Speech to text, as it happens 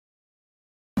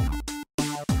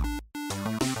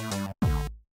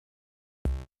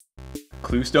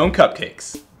Cluestone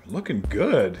cupcakes. Looking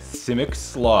good. Simic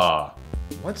slaw.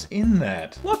 What's in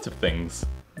that? Lots of things.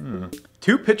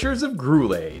 2 pitchers of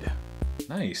Gruelade.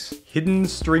 Nice. Hidden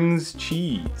strings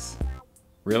cheese.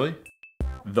 Really?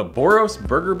 The Boros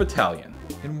Burger Battalion.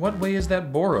 In what way is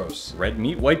that Boros? Red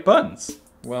meat, white buns.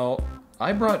 Well,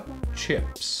 I brought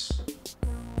chips.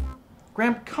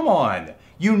 Graham, come on.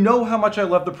 You know how much I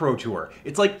love the Pro Tour.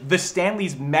 It's like the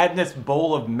Stanley's Madness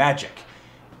Bowl of magic.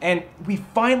 And we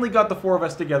finally got the 4 of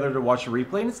us together to watch the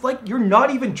replay, and it's like you're not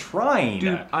even trying.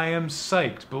 Dude, I am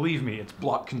psyched. Believe me, it's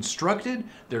block constructed,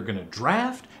 they're gonna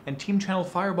draft, and Team Channel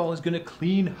Fireball is gonna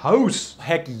clean house.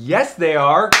 Heck yes they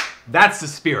are. That's the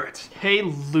spirit. Hey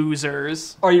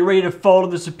losers. Are you ready to fall to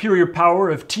the superior power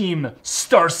of Team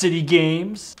Star City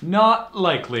Games? Not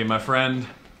likely, my friend.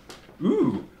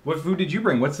 Ooh, what food did you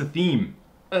bring? What's the theme?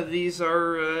 These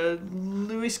are,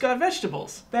 Louis Scott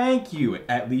vegetables. Thank you.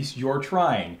 At least you're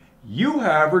trying. You,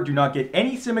 however, do not get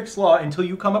any Simic slaw until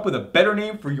you come up with a better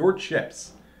name for your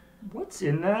chips. What's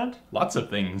in that? Lots of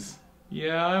things.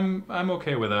 Yeah, I'm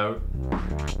okay without.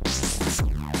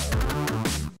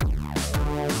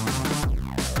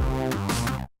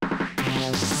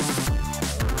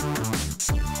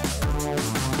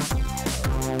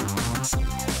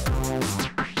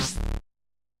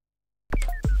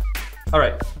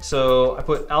 Alright, so I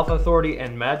put Alpha Authority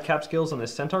and Madcap skills on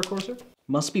this Centaur Courser.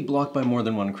 Must be blocked by more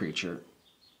than one creature.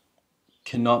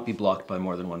 Cannot be blocked by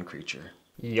more than one creature.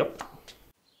 Yep.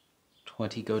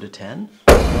 20 go to 10?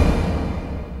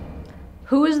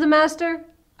 Who is the master?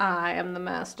 I am the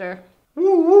master.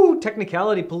 Woo woo!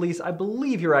 Technicality police, I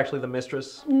believe you're actually the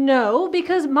mistress. No,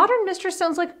 because Modern Mistress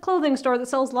sounds like a clothing store that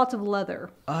sells lots of leather.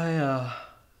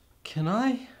 Can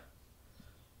I?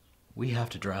 We have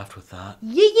to draft with that.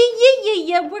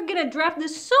 Yeah, we're gonna draft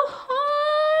this so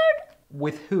hard!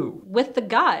 With who? With the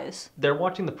guys. They're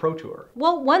watching the Pro Tour.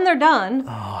 Well, when they're done.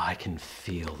 Oh, I can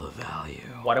feel the value.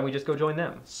 Why don't we just go join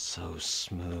them? So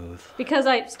smooth. Because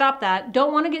stop that,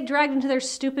 don't want to get dragged into their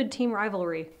stupid team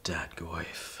rivalry.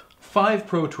 Dadgoif. 5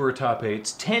 Pro Tour top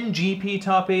 8s, 10 GP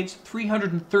top 8s,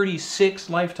 336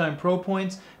 lifetime pro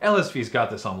points. LSV's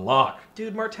got this on lock.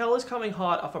 Dude, Martell is coming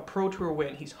hot off a Pro Tour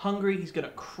win. He's hungry, he's gonna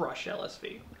crush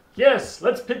LSV. Yes,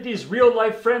 let's pit these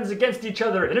real-life friends against each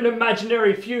other in an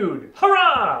imaginary feud.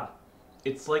 Hurrah!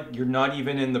 It's like you're not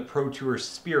even in the Pro Tour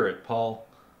spirit, Paul.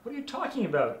 What are you talking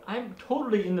about? I'm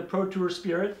totally in the Pro Tour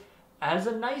spirit as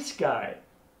a nice guy.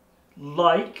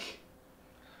 Like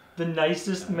the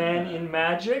nicest man in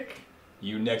Magic.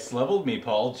 You next leveled me,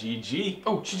 Paul. GG.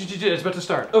 Oh, it's about to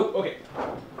start. Oh, okay.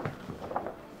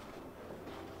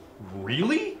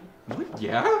 Really?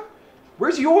 Yeah?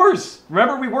 Where's yours?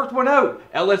 Remember we worked one out.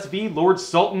 LSV, Lord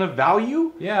Sultan of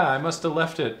Value? Yeah, I must have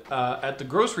left it at the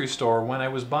grocery store when I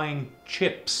was buying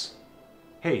chips.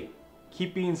 Hey,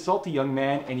 keep being salty, young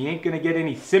man, and you ain't gonna get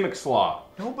any Simic slaw.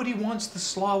 Nobody wants the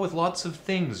slaw with lots of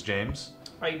things, James.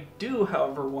 I do,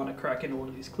 however, want to crack into one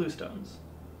of these cluestones.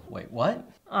 Wait, what?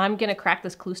 I'm gonna crack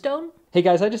this cluestone? Hey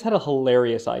guys, I just had a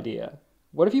hilarious idea.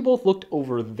 What if you both looked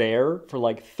over there for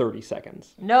like 30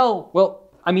 seconds? No. Well,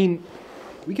 I mean,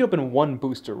 we could open one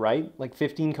booster, right? Like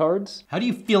 15 cards? How do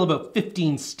you feel about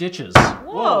 15 stitches?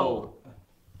 Whoa.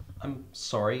 I'm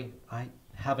sorry, I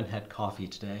haven't had coffee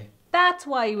today. That's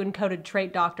why you encoded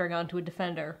trait doctoring onto a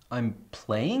defender. I'm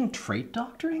playing trait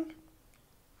doctoring?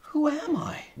 Who am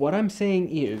I? What I'm saying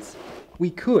is, we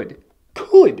could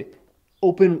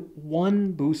open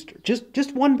one booster.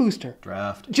 Just one booster.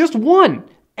 Draft. Just one!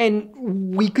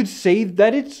 And we could say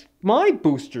that it's my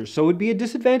booster, so it'd be a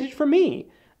disadvantage for me.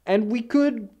 And we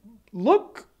could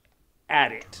look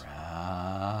at it.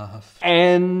 Draft.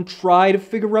 And try to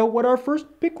figure out what our first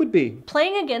pick would be.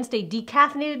 Playing against a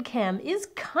decaffeinated Cam is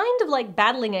kind of like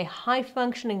battling a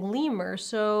high-functioning lemur,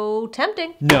 so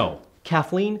tempting. No.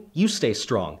 Kathleen, you stay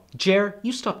strong. Jer,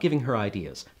 you stop giving her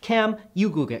ideas. Cam,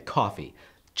 you go get coffee.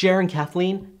 Jer and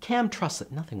Kathleen, Cam trusts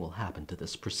that nothing will happen to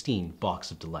this pristine box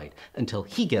of delight until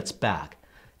he gets back.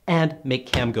 And make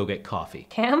Cam go get coffee.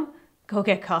 Cam, go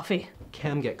get coffee.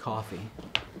 Cam get coffee.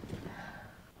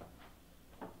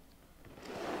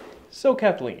 So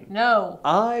Kathleen. No.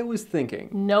 I was thinking.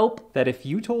 Nope. That if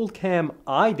you told Cam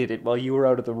I did it while you were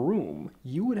out of the room,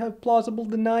 you would have plausible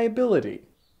deniability.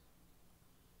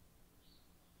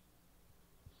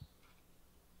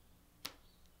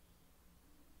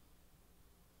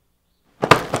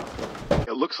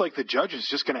 It looks like the judge is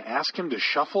just going to ask him to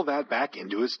shuffle that back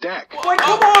into his deck. Wait,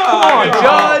 come on,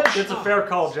 Judge! It's a fair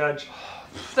call, Judge.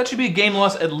 That should be a game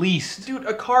loss at least. Dude,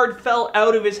 a card fell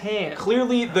out of his hand.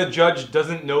 Clearly, the judge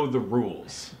doesn't know the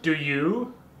rules. Do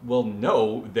you? Well,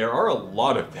 no, there are a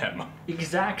lot of them.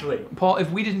 Exactly. Paul, if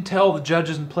we didn't tell the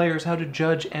judges and players how to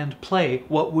judge and play,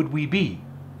 what would we be?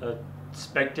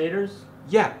 Spectators?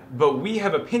 Yeah, but we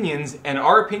have opinions, and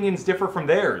our opinions differ from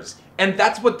theirs. And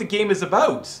that's what the game is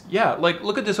about. Yeah, like,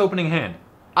 look at this opening hand.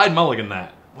 I'd mulligan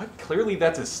that. What? Clearly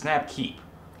that's a snap keep.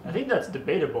 I think that's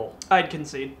debatable. I'd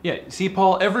concede. Yeah, see,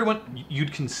 Paul,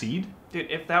 you'd concede? Dude,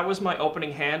 if that was my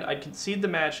opening hand, I'd concede the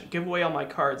match, give away all my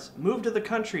cards, move to the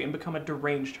country, and become a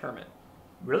deranged hermit.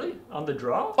 Really? On the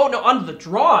draw? Oh no, on the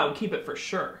draw, I would keep it for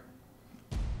sure.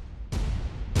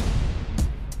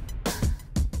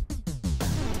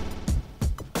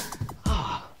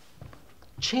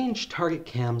 Change target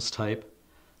Cam's type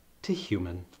to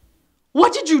human.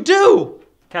 What did you do?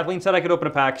 Kathleen said I could open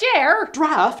a pack. Jer!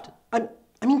 Draft? I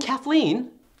mean, Kathleen.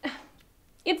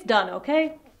 It's done,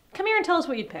 okay? Come here and tell us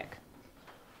what you'd pick.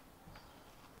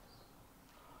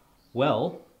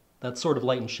 Well, that sort of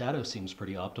light and shadow seems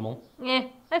pretty optimal.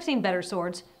 I've seen better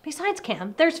swords. Besides,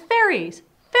 Cam, there's fairies!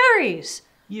 Fairies!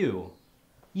 You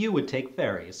would take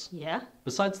fairies. Yeah?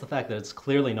 Besides the fact that it's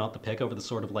clearly not the pick over the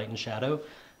sword of light and shadow,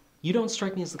 you don't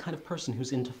strike me as the kind of person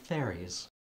who's into fairies.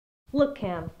 Look,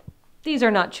 Cam, these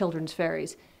are not children's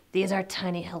fairies. These are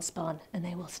tiny hellspawn, and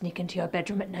they will sneak into your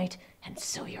bedroom at night and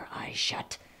sew your eyes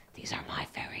shut. These are my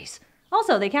fairies.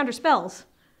 Also, they counter spells.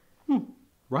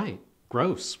 Right.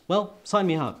 Gross. Well, sign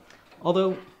me up.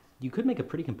 Although, you could make a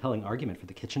pretty compelling argument for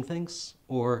the kitchen things,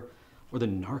 or the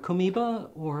narcomoeba,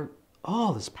 or...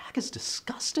 Oh, this pack is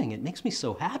disgusting. It makes me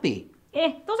so happy.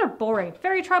 Those are boring.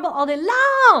 Fairy tribal all day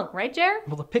long, right, Jer?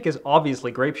 Well, the pick is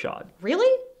obviously grape shot.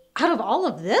 Really? Out of all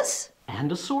of this?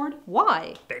 And a sword?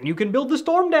 Why? Then you can build the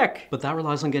storm deck. But that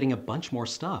relies on getting a bunch more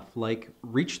stuff, like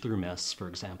reach-through mists, for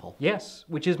example. Yes,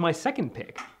 which is my second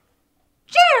pick.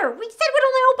 Jer, we said we'd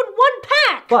only open one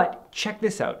pack! But check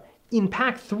this out. In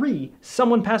pack 3,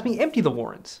 someone passed me empty the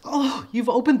warrants. Oh, you've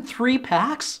opened 3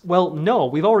 packs? Well, no,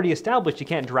 we've already established you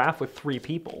can't draft with 3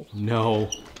 people. No.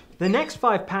 The next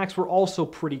 5 packs were also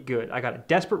pretty good. I got a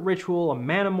Desperate Ritual, a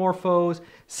Manamorphose.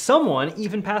 Someone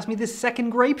even passed me this second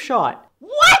Grape Shot.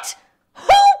 What? Who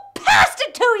passed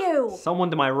it to you? Someone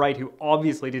to my right who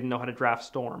obviously didn't know how to draft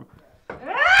Storm.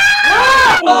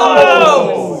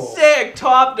 Oh! Sick!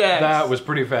 Top deck! That was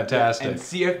pretty fantastic. And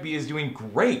CFB is doing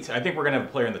great. I think we're going to have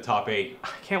a player in the top 8. I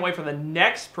can't wait for the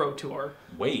next Pro Tour.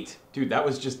 Wait. Dude, that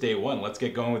was just day 1. Let's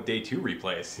get going with day 2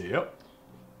 replays. Yep.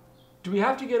 Do we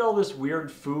have to get all this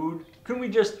weird food? Couldn't we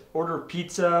just order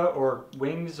pizza or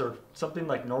wings or something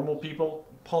like normal people?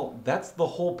 Paul, that's the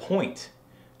whole point.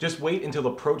 Just wait until the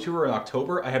Pro Tour in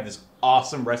October. I have this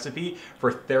awesome recipe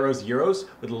for Theros Gyros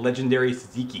with legendary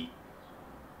tzatziki.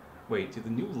 Wait, do the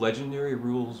new legendary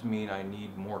rules mean I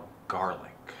need more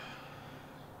garlic?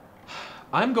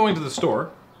 I'm going to the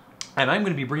store, and I'm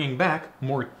going to be bringing back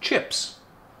more chips.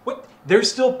 What?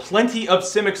 There's still plenty of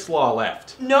Simic Slaw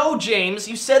left. No, James,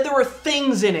 you said there were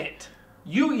things in it.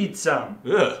 You eat some.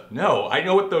 Ugh, no, I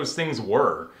know what those things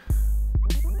were.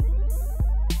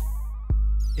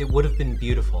 It would have been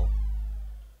beautiful.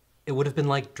 It would have been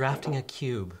like drafting a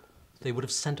cube. They would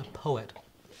have sent a poet.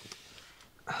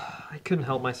 I couldn't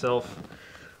help myself.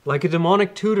 Like a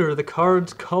demonic tutor, the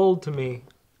cards called to me.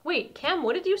 Wait, Cam,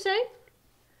 what did you say?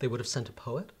 They would have sent a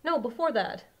poet? No, before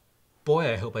that.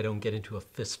 Boy, I hope I don't get into a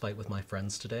fist fight with my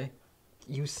friends today.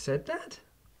 You said that?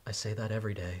 I say that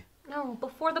every day. No,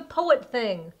 before the poet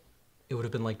thing. It would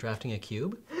have been like drafting a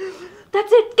cube?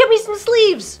 That's it! Get me some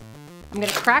sleeves! I'm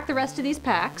gonna crack the rest of these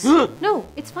packs. No,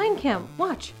 it's fine, Cam.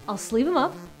 Watch. I'll sleeve them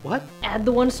up. What? Add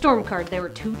the one storm card they were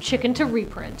too chicken to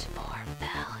reprint. For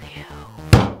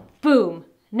value. Boom.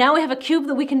 Now we have a cube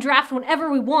that we can draft whenever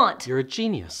we want. You're a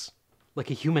genius. Like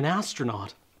a human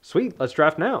astronaut. Sweet, let's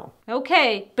draft now.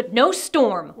 Okay, but no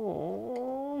storm.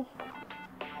 Aww.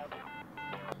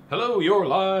 Hello, you're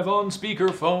live on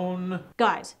speakerphone.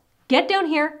 Guys, get down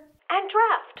here and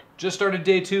draft. Just started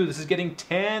day 2. This is getting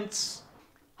tense.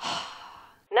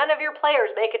 None of your players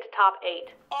make it to top 8.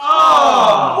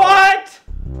 What?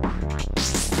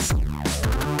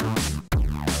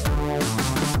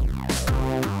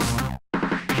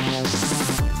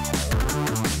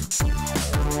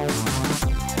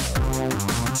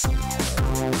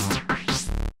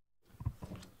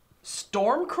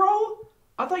 Stormcrow?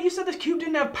 I thought you said this cube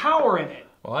didn't have power in it.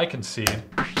 Well, I concede.